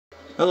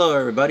Hello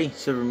everybody,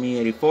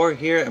 SilverMe84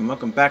 here, and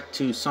welcome back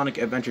to Sonic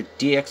Adventure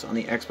DX on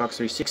the Xbox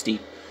 360.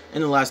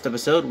 In the last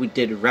episode, we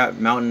did Rat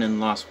Mountain and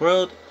Lost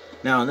World.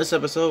 Now in this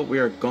episode, we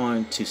are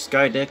going to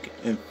Skydeck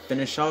and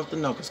finish off the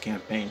Knuckles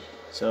campaign.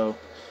 So,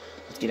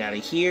 let's get out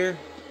of here.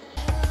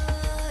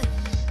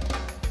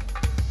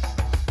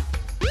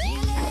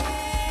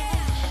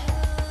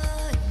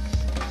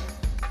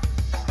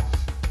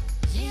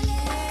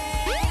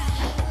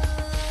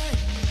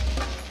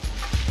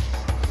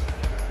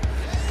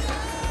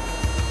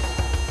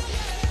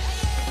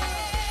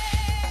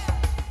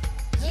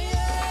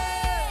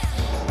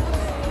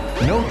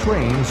 No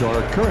trains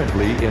are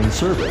currently in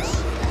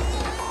service.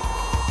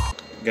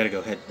 Gotta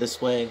go head this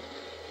way.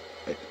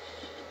 Wait.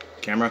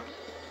 Camera?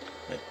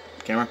 Wait.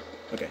 Camera?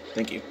 Okay,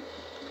 thank you.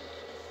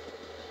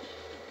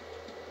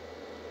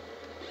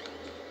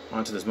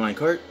 Onto this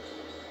minecart.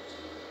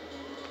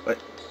 What?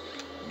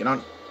 Get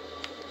on.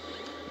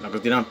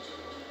 Knuckles, get on.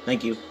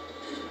 Thank you.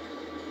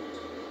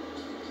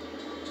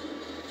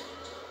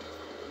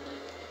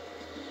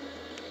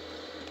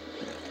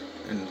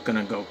 And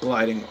gonna go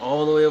gliding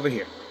all the way over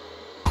here.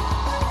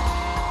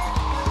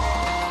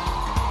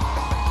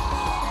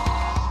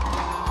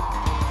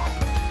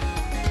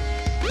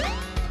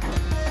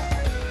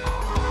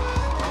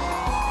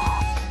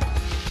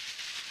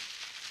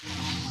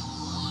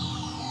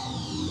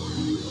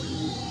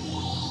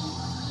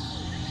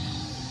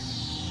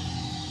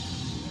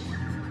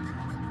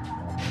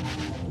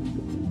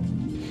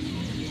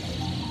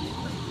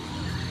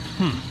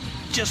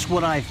 Just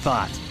what I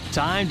thought.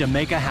 Time to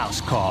make a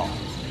house call.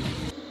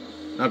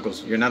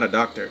 Knuckles, you're not a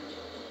doctor.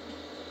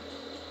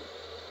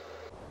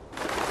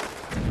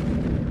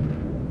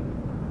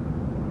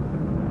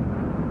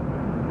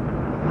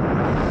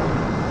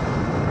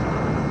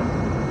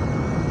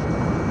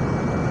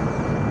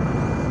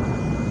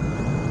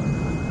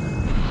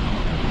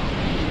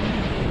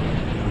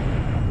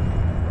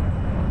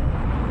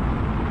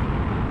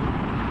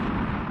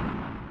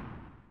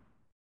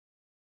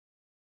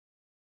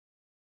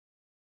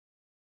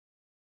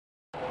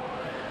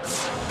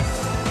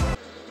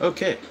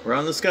 Okay, we're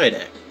on the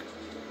Skydeck.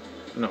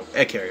 No,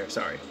 egg carrier,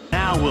 sorry.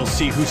 Now we'll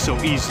see who's so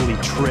easily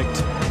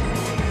tricked.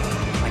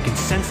 I can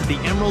sense that the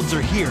emeralds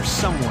are here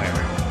somewhere.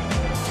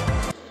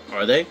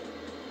 Are they?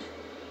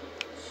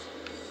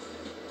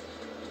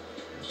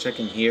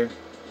 Check in here.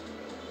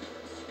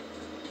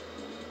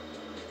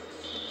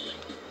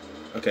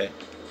 Okay.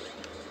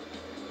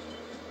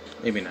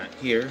 Maybe not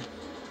here.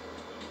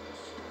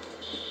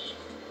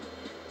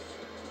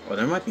 Oh,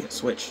 there might be a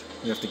switch.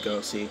 We have to go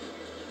see.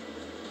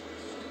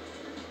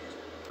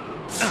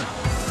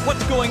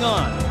 What's going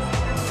on?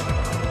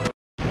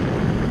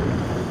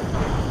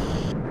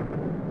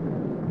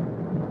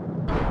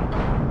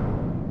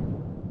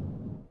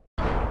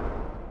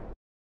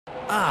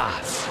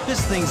 Ah,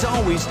 this thing's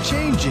always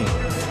changing.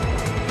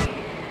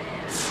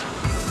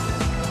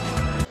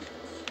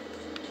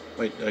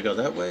 Wait, did I go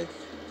that way?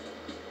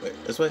 Wait,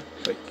 this way?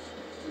 Wait.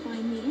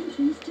 Find the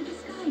entrance to the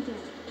Skydeck.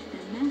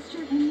 The Master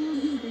Emerald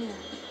is there.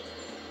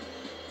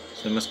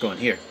 So we must go in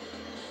here.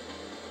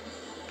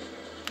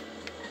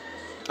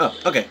 Oh,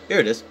 okay, here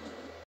it is.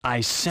 I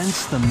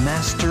sense the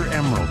Master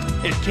Emerald.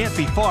 It can't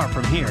be far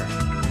from here.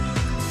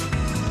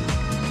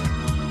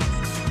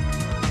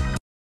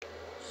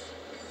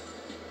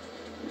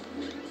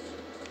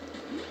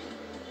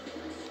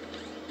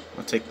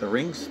 I'll take the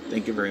rings.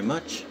 Thank you very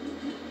much.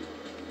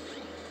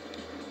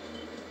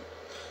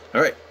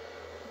 Alright.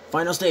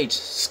 Final stage,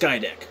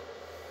 Skydeck.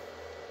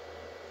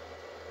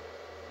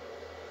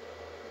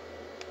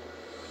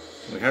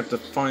 We have to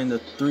find the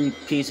 3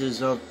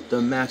 pieces of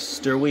the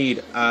Master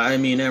Weed.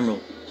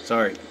 Emerald.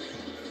 Sorry.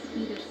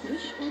 Either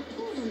push or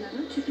pull the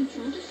lever to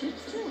control the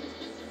ship's tilt.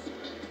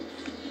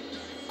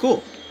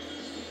 Cool.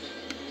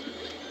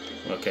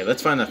 Okay,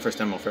 let's find that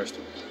first emerald first.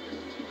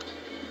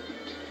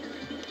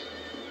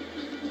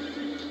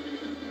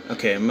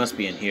 Okay, it must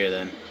be in here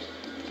then.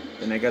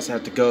 Then I guess I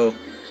have to go...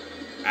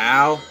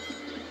 Ow!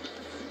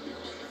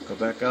 Go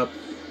back up.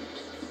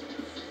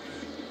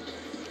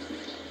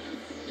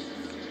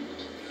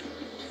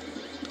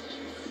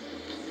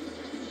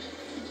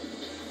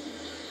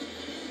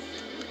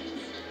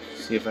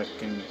 See if I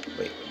can...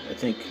 Wait, I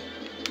think...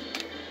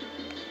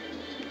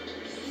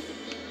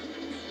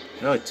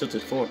 No, I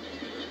tilted forward.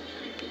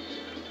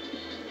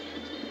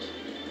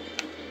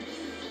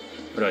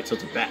 Or do I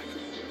tilt it back?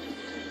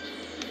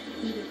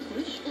 Either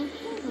push or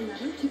pull the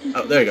lever to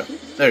control Oh, there you go. the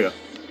ship's There you go.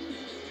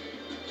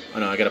 Oh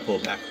no, I gotta pull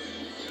it back.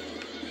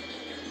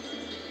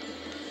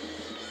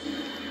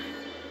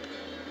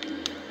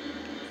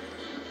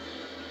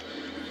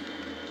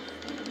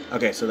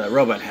 Okay, so that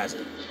robot has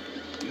it.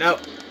 No!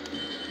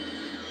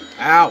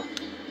 Ow!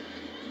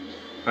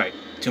 Alright,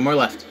 2 more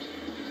left.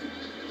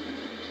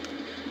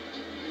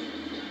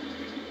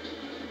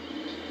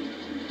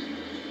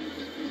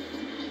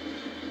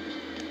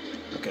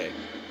 Okay.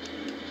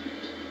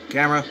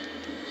 Camera.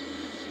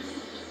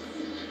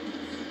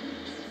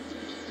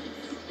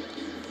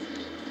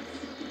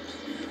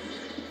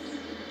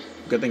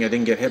 Good thing I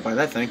didn't get hit by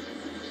that thing.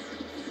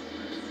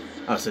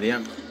 Oh, so the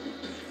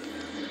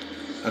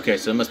Okay,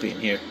 so it must be in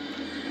here.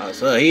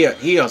 So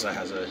he also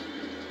has a...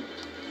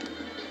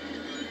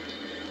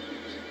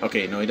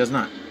 Okay, no, he does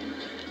not.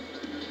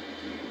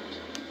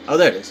 Oh,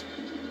 there it is.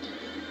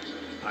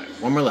 Alright,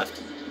 one more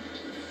left.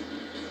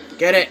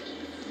 Get it!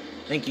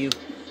 Thank you.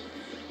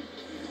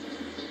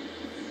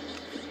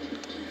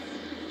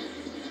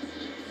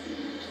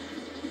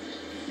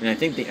 And I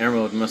think the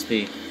emerald must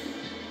be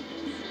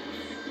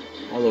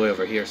all the way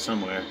over here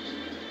somewhere.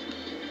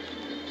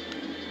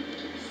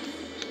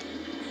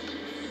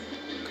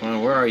 Come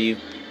on, where are you?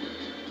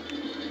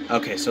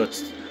 Okay, so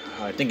it's...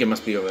 I think it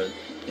must be over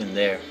in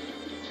there.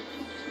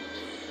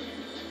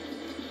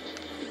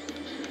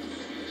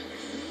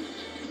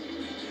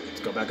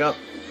 Let's go back up.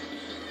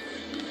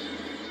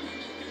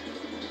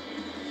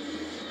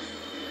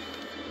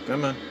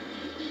 Come on.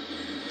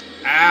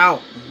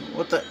 Ow!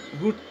 What the...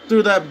 Who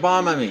threw that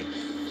bomb at me?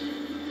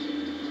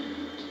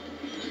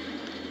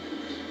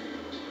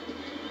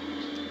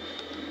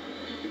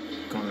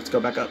 Come on, let's go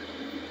back up.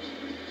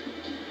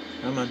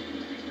 Come on.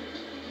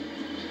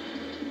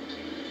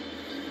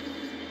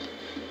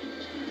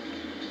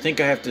 I think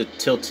I have to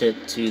tilt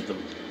it to the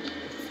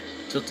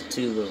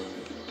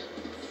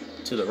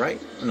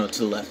right? Oh, no, to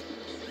the left.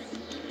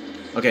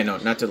 Okay, no,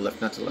 not to the left,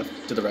 not to the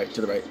left. To the right,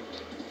 to the right.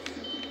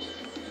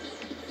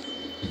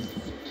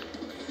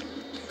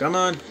 Come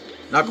on,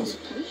 Knuckles.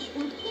 Push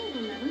or pull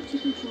the lever to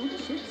control the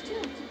ship's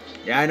tilt.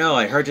 Yeah, I know,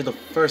 I heard you the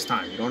first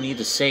time. You don't need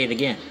to say it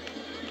again.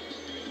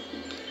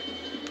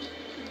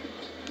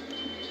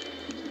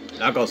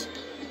 Knuckles.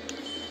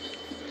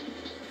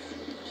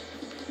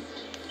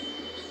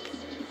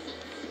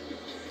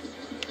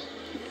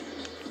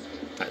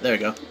 Alright, there we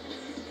go.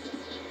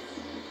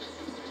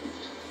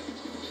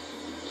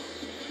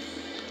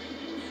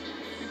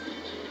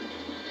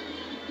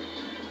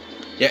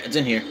 Yeah, it's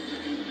in here.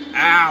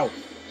 Ow!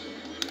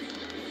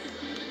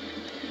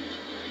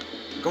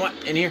 Come on,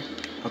 in here.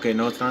 Okay,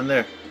 no, it's not in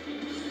there.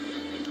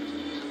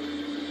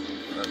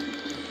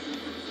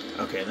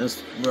 Okay,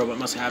 this robot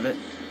must have it.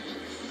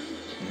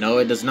 No,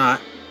 it does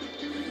not.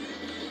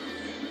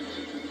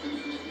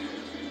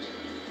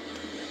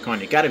 Come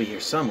on, you gotta be here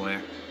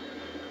somewhere.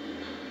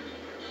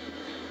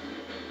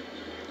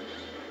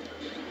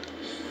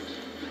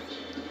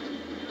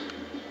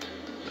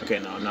 Okay,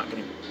 no, I'm not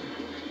getting...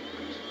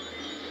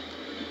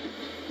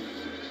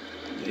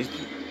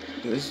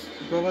 Do these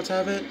robots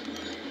have it?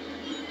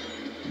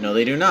 No,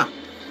 they do not.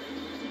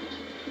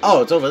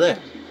 Oh, it's over there.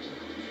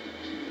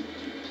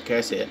 Okay,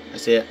 I see it. I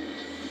see it.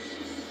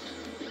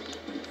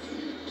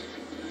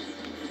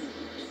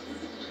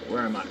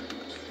 Where am I?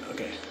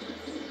 Okay.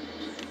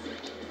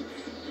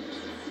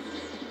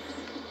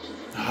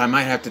 I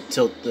might have to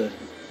tilt the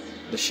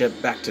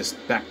ship back to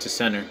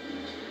center.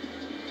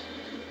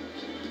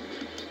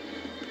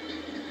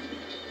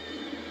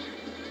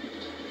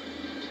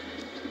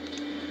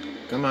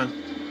 Come on.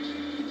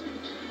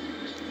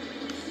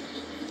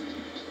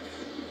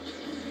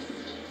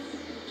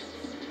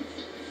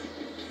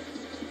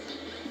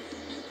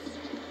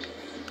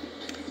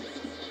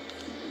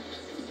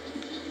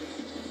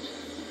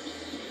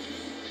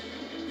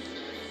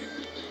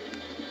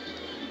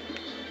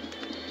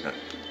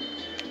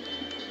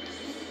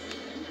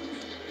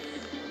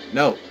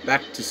 No,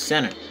 back to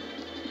center.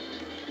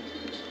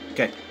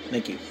 Okay,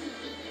 thank you.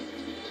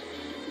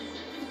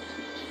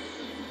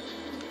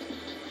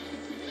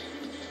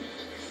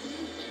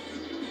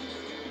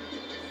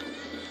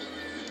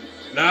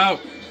 No!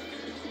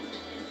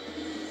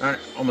 Alright,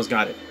 almost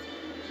got it.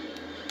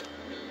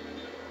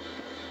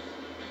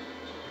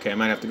 Okay, I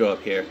might have to go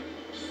up here.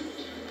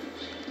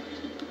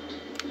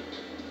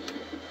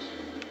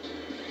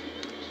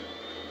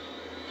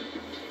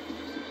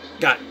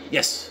 Got it.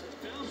 Yes.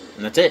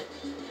 And that's it.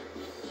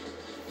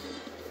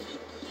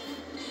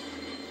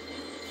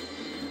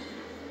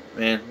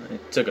 Man,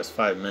 it took us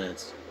 5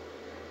 minutes.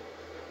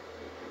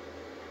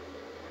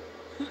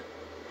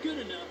 Good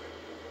enough.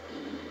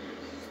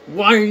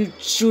 Why are you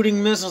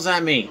shooting missiles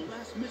at me? The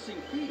last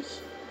missing piece.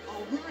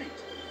 All right.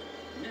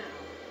 Now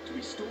to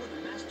restore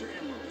the Master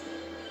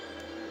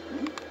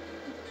Emerald.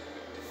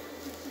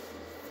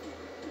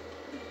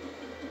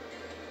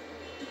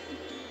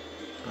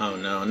 Oh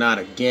no, not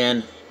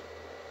again.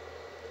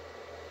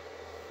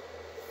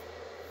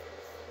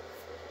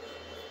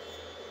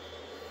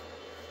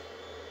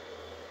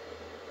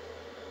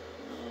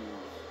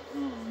 Oh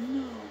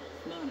no,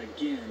 not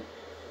again.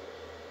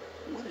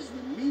 What is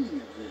the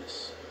meaning of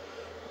this?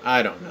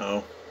 I don't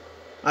know.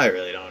 I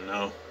really don't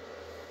know.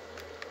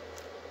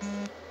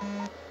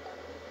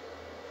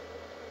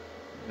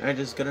 I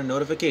just got a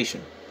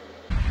notification.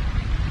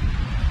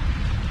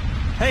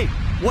 Hey,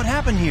 what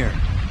happened here?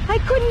 I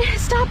couldn't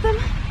stop them.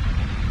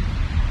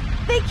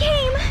 They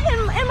came,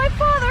 and my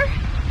father...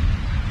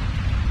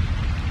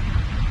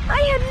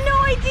 I had no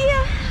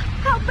idea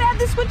how bad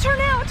this would turn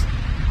out.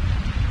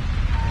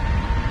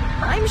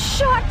 I'm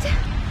shocked.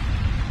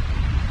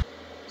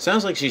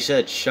 Sounds like she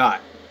said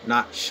shot,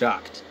 not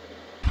shocked.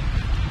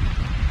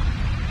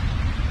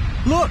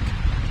 Look!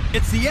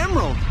 It's the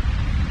emerald!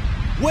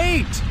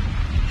 Wait!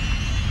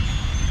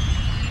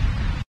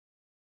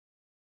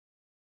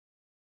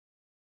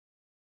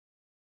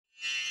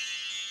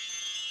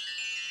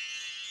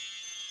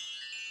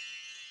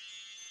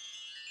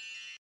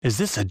 Is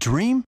this a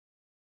dream?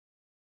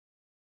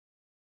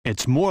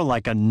 It's more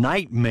like a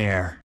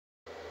nightmare.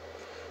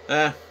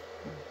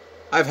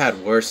 I've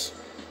had worse.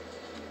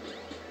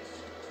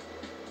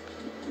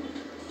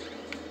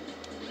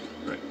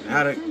 Right,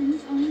 how to...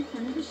 Friends are in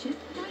front of the ship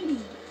fighting.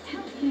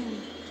 Help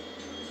them.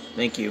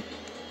 Thank you.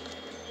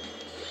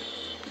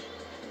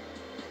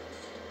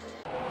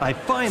 I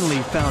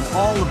finally found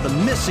all of the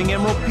missing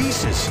emerald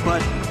pieces,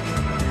 but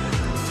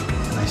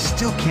I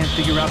still can't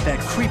figure out that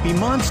creepy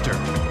monster.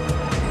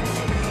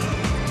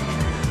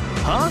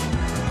 Huh?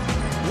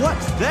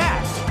 What's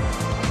that?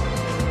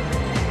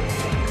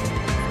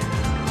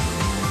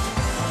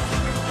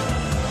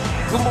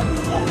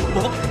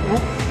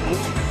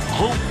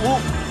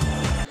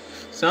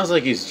 Sounds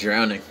like he's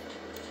drowning.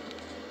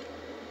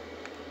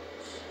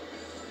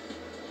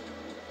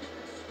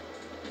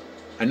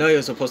 I know he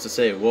was supposed to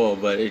say whoa,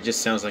 but it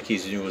just sounds like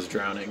he was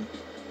drowning.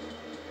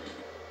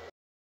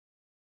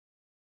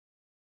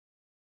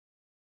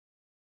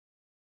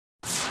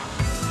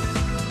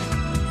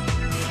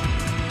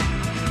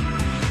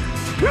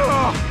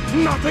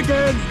 Not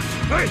again!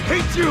 I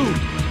hate you!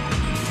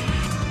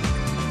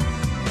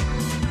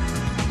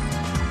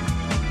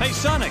 Hey,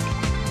 Sonic!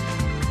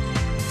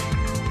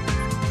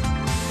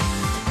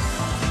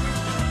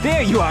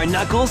 There you are,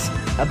 Knuckles!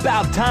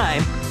 About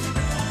time!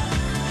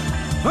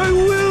 I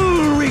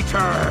will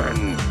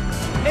return!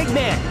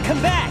 Eggman,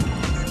 come back!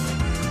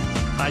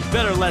 I'd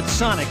better let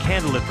Sonic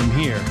handle it from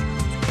here.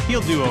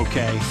 He'll do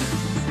okay.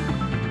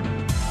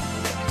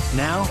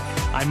 Now,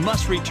 I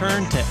must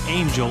return to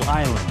Angel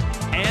Island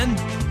and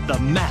the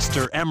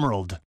Master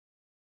Emerald.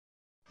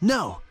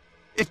 No,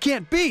 it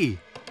can't be!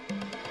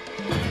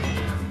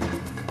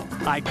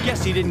 I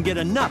guess he didn't get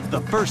enough the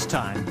first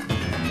time.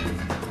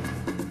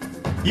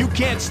 You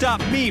can't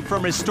stop me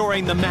from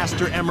restoring the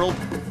Master Emerald.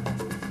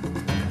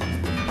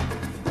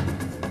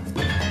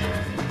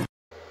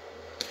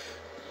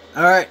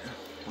 Alright,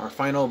 our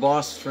final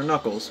boss for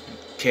Knuckles,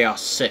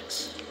 Chaos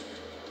 6.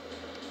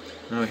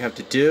 All we have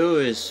to do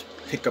is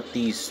pick up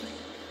these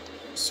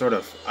sort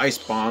of ice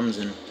bombs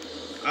and...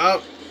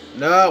 Oh!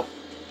 No!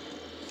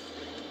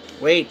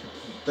 Wait!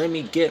 Let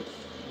me get...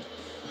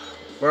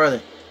 Where are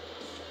they?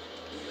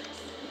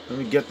 Let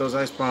me get those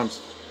ice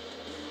bombs.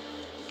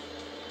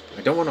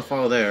 I don't want to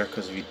fall there,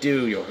 because if you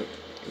do, you'll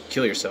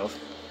kill yourself.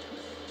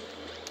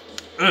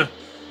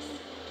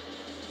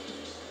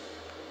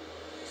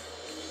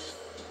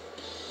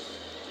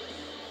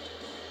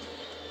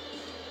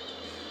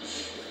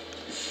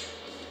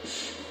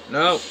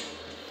 No!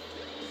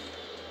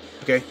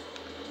 Okay.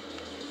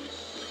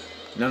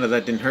 None of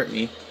that didn't hurt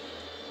me.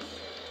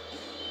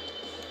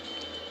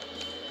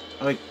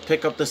 Oh, wait,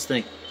 pick up this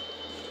thing.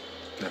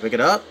 Can I pick it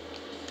up?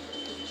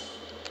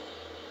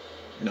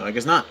 No, I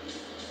guess not.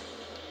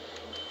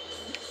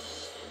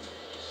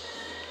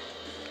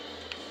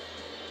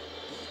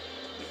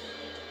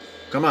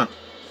 Come on.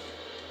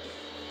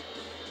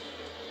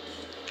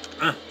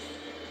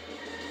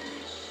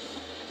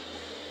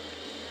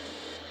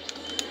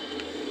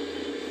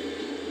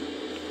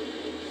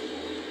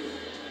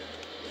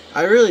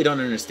 I really don't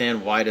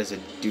understand why does it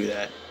do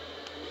that.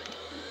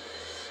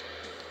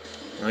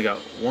 I only got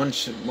one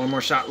more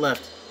shot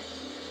left.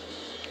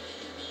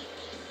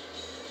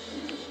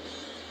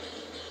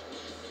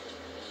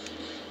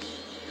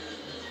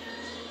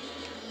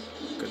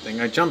 Good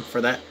thing I jumped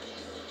for that.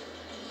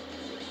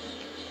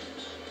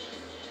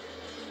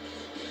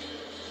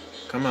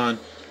 Come on.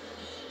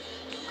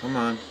 Come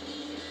on.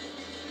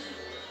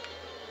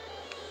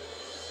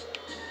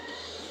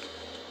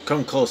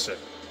 Come closer.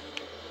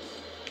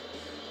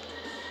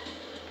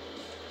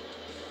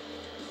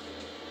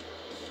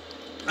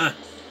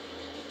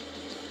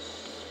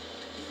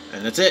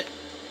 And that's it.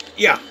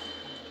 Yeah.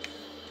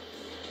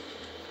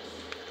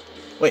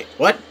 Wait,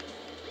 what?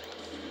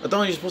 I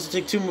thought you were supposed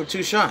to take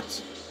two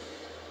shots.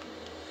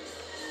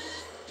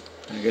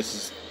 I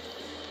guess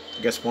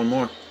one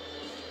more.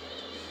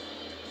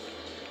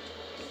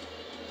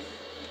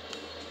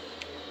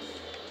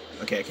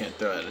 Okay, I can't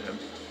throw it at him.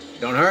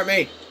 Don't hurt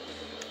me.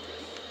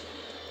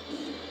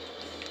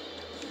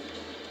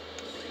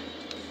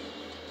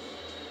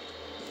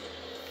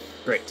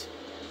 Great.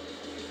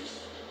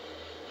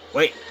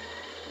 Wait.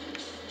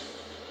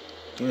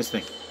 Give me this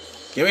thing.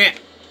 Give me it.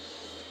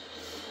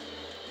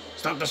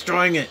 Stop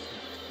destroying it.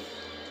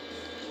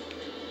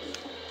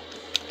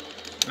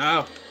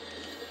 No.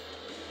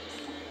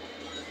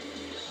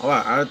 Oh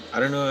wow, I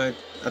don't know.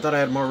 I thought I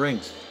had more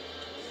rings.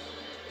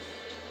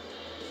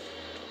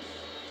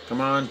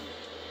 Come on.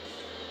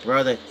 Where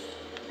are they?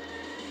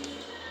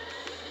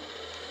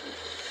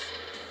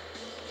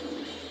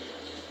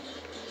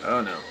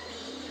 Oh no.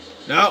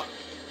 No!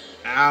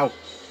 Ow!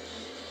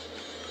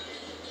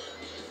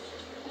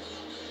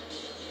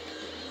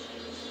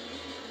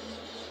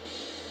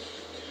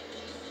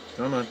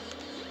 Come on.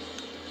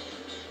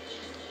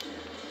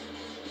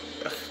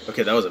 Ugh,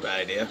 okay, that was a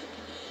bad idea.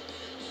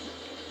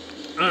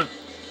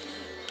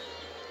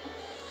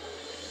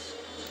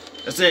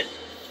 That's it.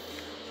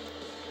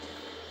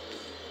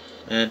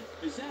 Man.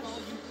 Is that all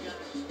you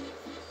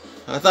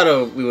got? I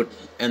thought we would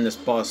end this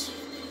boss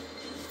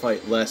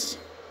fight less.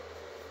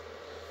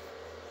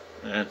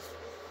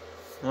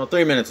 Well,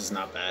 3 minutes is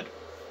not bad.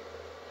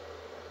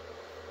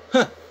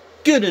 Huh,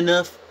 good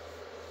enough.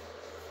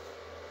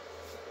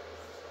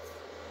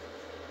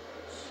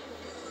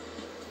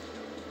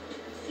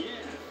 Yeah,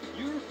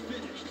 you're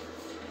finished.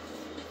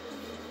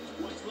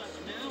 What's left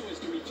now is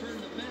to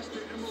return the Master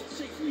Emerald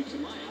safely to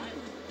my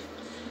island.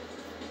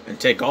 And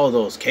take all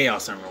those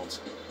Chaos Emeralds.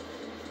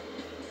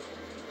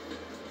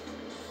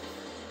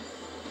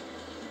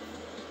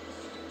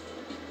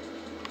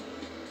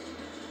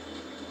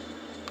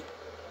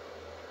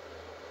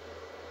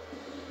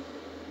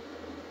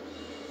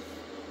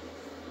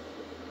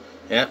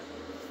 Yep,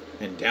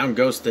 and down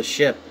goes the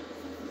ship.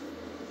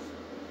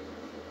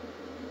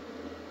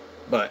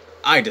 But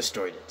I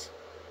destroyed it.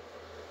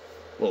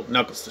 Well,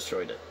 Knuckles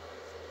destroyed it.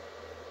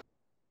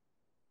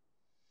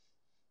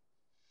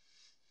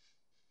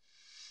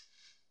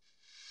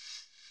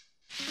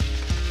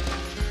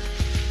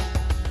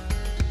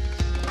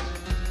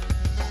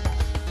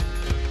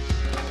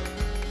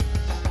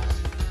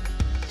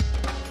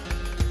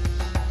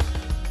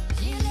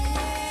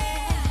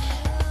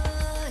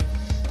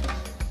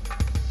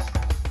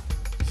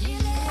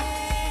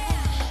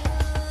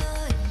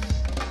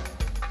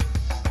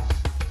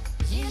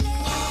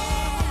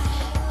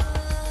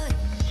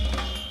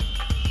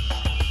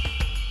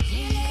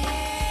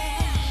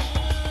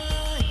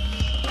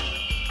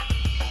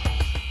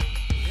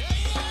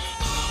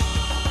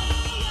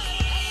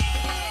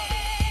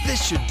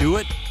 This should do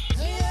it.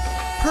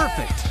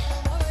 Perfect.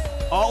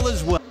 All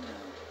is well.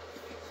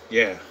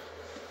 Yeah.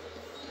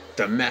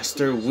 The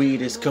Master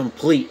Weed is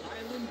complete.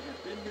 Island has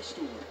been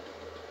restored.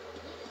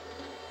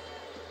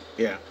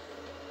 Yeah.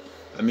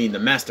 I mean, the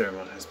Master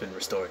Emerald has been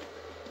restored.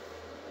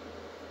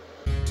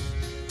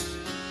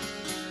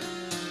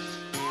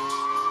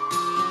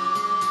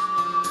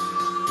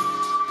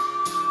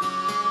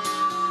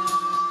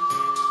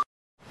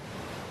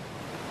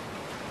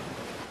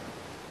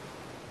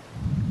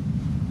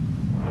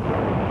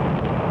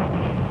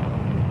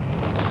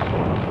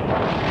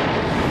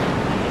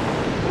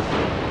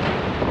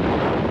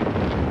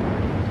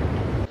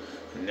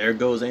 And there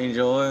goes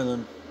Angel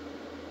Island.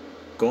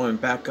 Going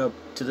back up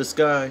to the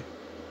sky.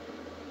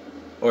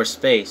 Or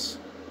space,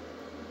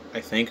 I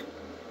think.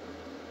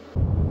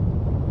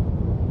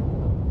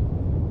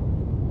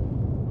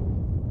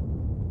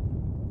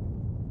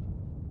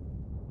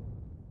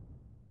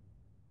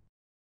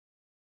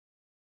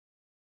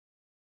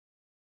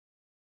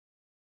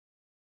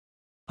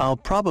 I'll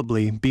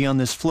probably be on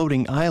this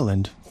floating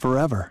island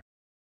forever.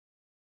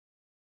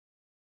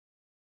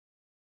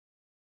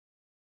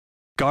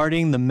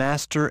 Guarding the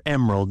Master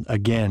Emerald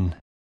again.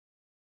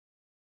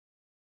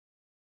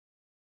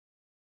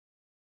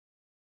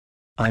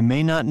 I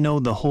may not know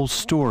the whole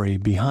story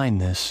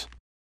behind this,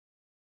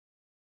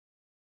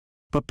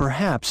 but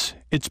perhaps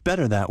it's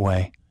better that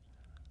way.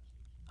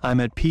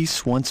 I'm at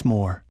peace once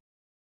more.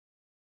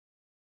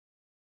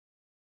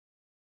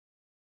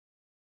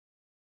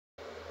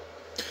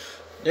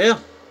 Yeah.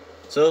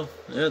 So,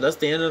 yeah, that's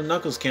the end of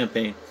Knuckles'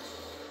 campaign.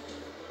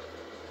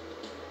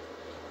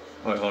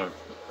 Alright, hold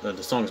on.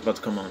 The song's about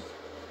to come on.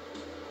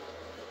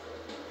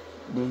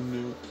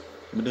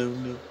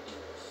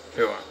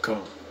 Here I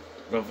come.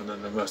 Rougher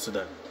than the rest of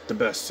them. The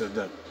best of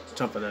them.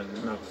 Tougher than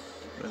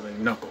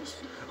Knuckles.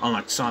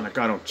 Unlike Sonic,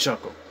 I don't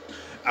chuckle.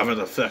 I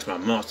rather flex my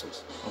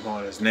muscles. I'm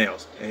hard as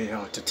nails. Ain't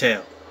hard to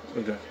tell.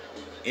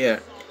 Yeah.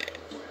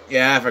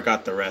 Yeah, I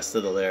forgot the rest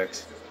of the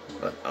lyrics.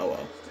 But, oh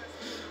well.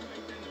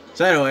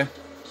 So anyway,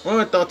 what are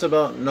my thoughts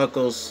about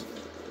Knuckles'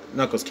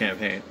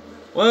 campaign?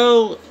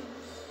 Well,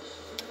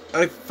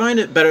 I find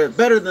it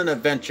better than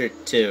Adventure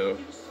 2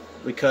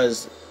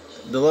 because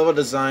the level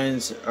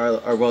designs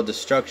are well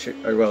structured,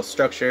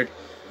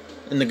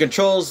 and the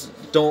controls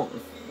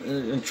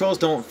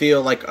don't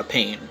feel like a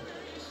pain,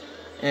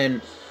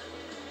 and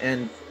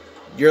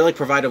you're like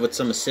provided with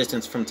some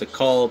assistance from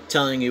Tikal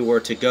telling you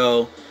where to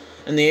go,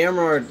 and the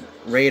Emerald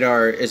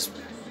radar is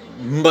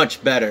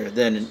much better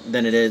than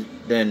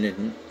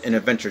in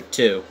Adventure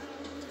 2,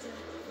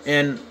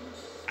 and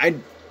I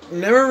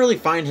never really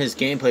find his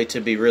gameplay to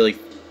be really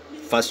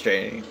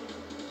frustrating,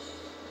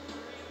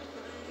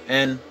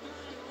 and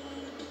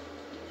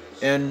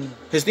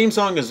his theme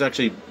song is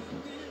actually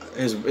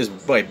is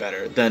way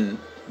better than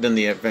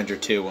the Adventure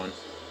 2 one.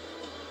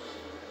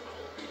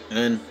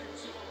 And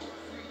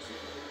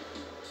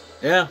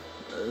yeah,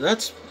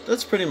 that's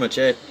pretty much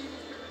it.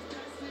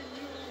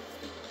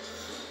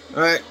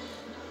 Alright,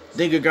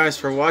 thank you guys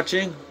for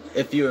watching.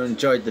 If you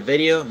enjoyed the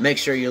video, make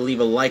sure you leave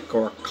a like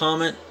or a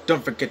comment.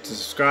 Don't forget to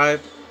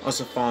subscribe.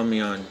 Also follow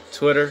me on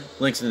Twitter,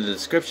 links in the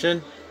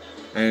description.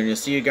 And you'll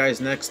see you guys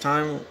next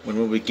time when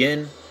we'll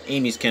begin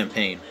Amy's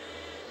campaign.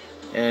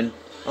 And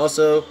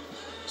also,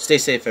 stay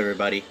safe,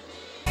 everybody.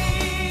 Here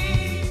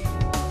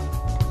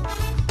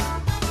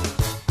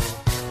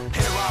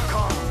I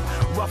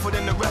come, rougher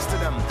than the rest of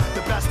them,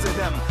 the best of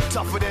them,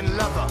 tougher than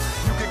leather.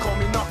 You can call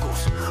me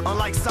Knuckles.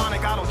 Unlike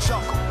Sonic, I don't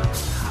chuckle.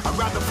 I'd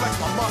rather flex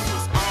my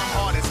muscles. I'm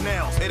hard hard as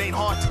nails. It ain't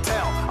hard to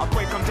tell. I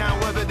break them down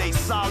whether they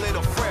solid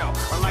or frail.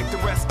 Unlike the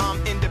rest,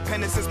 I'm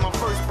independent since my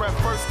first breath.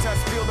 First test,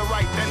 feel the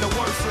right, then the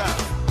worst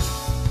left.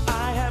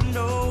 I have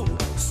no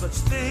such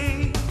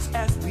things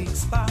as weak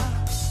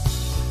spots.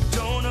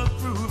 Don't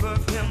approve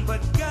of him,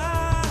 but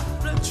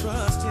gotta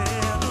trust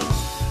him.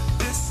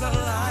 This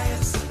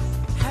alliance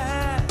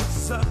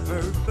has a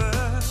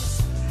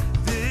purpose.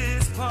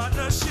 This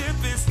partnership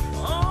is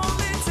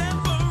only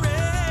temporary.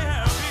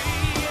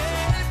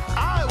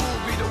 I will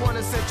be the one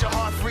to set your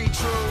heart free,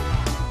 true.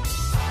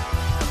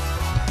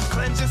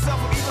 Cleanse yourself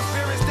of evil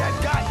spirits that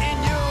got in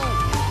you.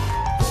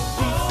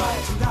 Be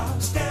fighting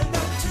out, stand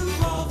up to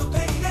all the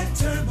pain and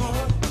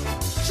turmoil.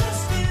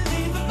 Just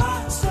believe in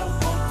myself,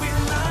 won't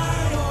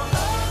rely on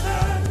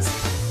others.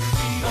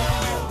 We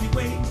will be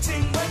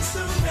waiting when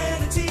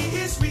serenity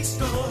is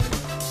restored.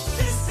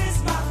 This is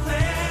my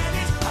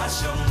planet, I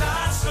shall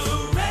not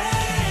surrender.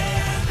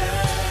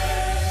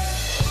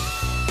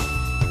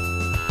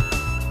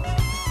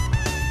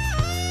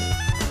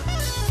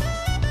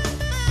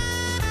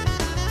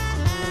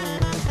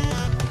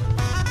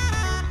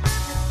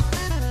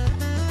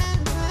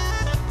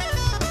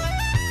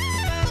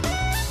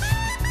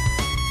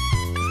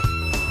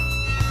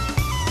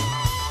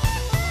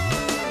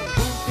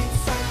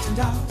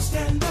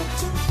 Stand up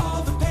to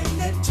all the pain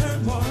and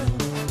turmoil.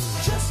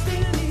 Just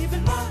believe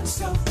in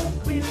myself,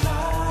 won't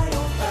rely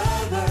on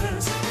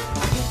others.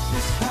 I get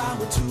this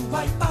power to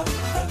wipe out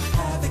the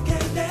havoc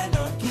and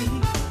anarchy.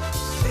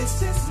 This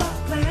is my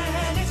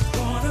plan, it's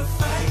gonna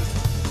fight.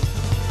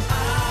 I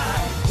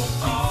won't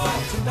be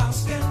frightened, I'll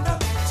stand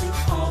up to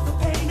all the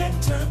pain and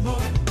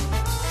turmoil.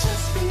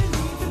 Just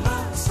believe in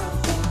myself,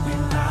 won't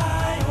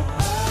rely on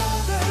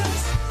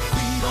others.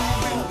 We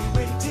will be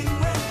waiting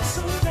when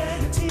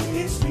serenity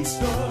is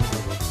restored.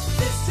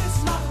 This is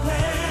my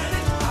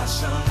planet, I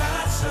shall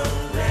not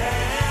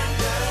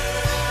surrender.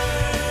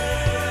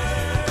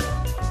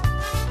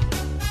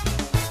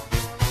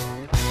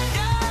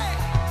 Yeah!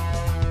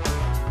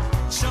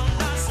 Shall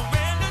not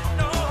surrender,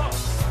 no.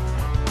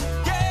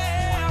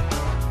 Yeah!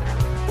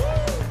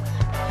 Woo!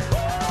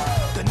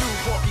 The new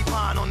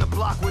porcupine on the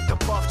block with the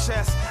buff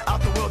chest.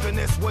 Out the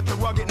wilderness with the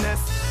ruggedness.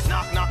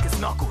 Knock, knock, it's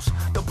Knuckles.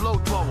 The blow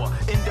thrower,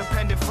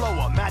 independent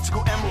flower,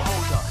 magical emerald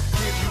holder.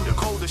 Give you the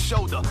coldest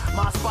shoulder.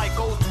 My spike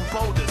goes through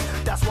boulders.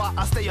 That's why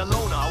I stay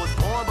alone. I was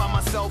born by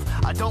myself.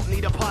 I don't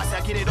need a posse,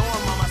 I get it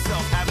on by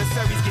myself.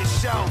 Adversaries get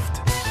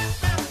shelved.